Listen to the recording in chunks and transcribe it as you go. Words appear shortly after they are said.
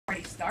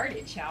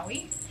started, shall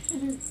we?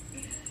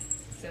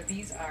 So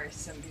these are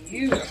some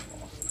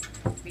beautiful,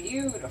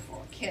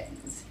 beautiful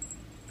kittens.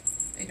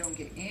 They don't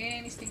get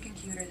any stinking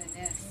cuter than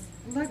this.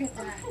 Look at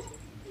that.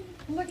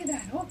 Look at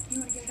that. Oh, you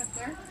want to get it up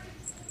there?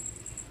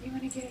 You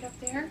want to get it up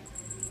there?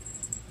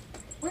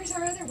 Where's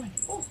our other one?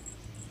 Oh,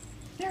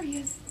 there he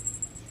is.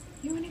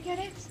 You want to get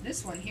it?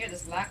 This one here,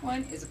 this black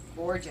one, is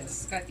gorgeous.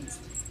 It's got these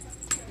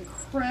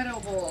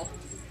incredible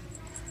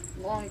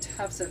long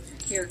tufts of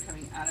hair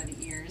coming out of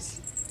the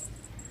ears.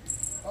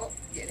 Oh,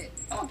 get it.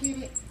 Oh, get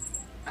it.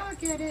 I'll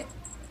get it.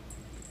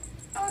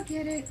 I'll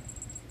get it.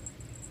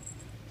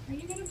 Are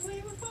you going to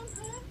play with them,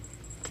 huh?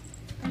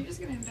 Are you just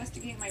going to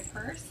investigate my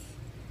purse?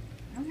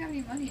 I don't have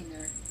any money in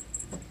there.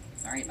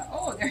 Sorry about...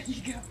 Oh, there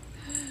you go.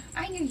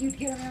 I knew you'd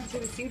get around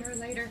to it sooner or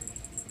later.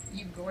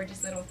 You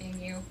gorgeous little thing,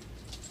 you.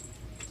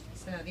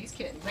 So these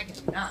kittens, I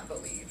cannot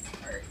believe,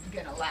 are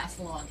going to last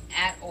long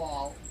at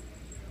all.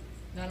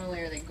 Not only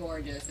are they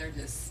gorgeous, they're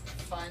just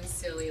fun,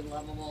 silly,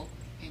 lovable,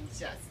 and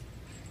just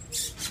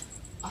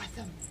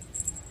awesome.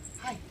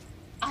 Hi.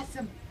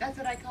 Awesome. That's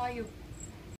what I call you.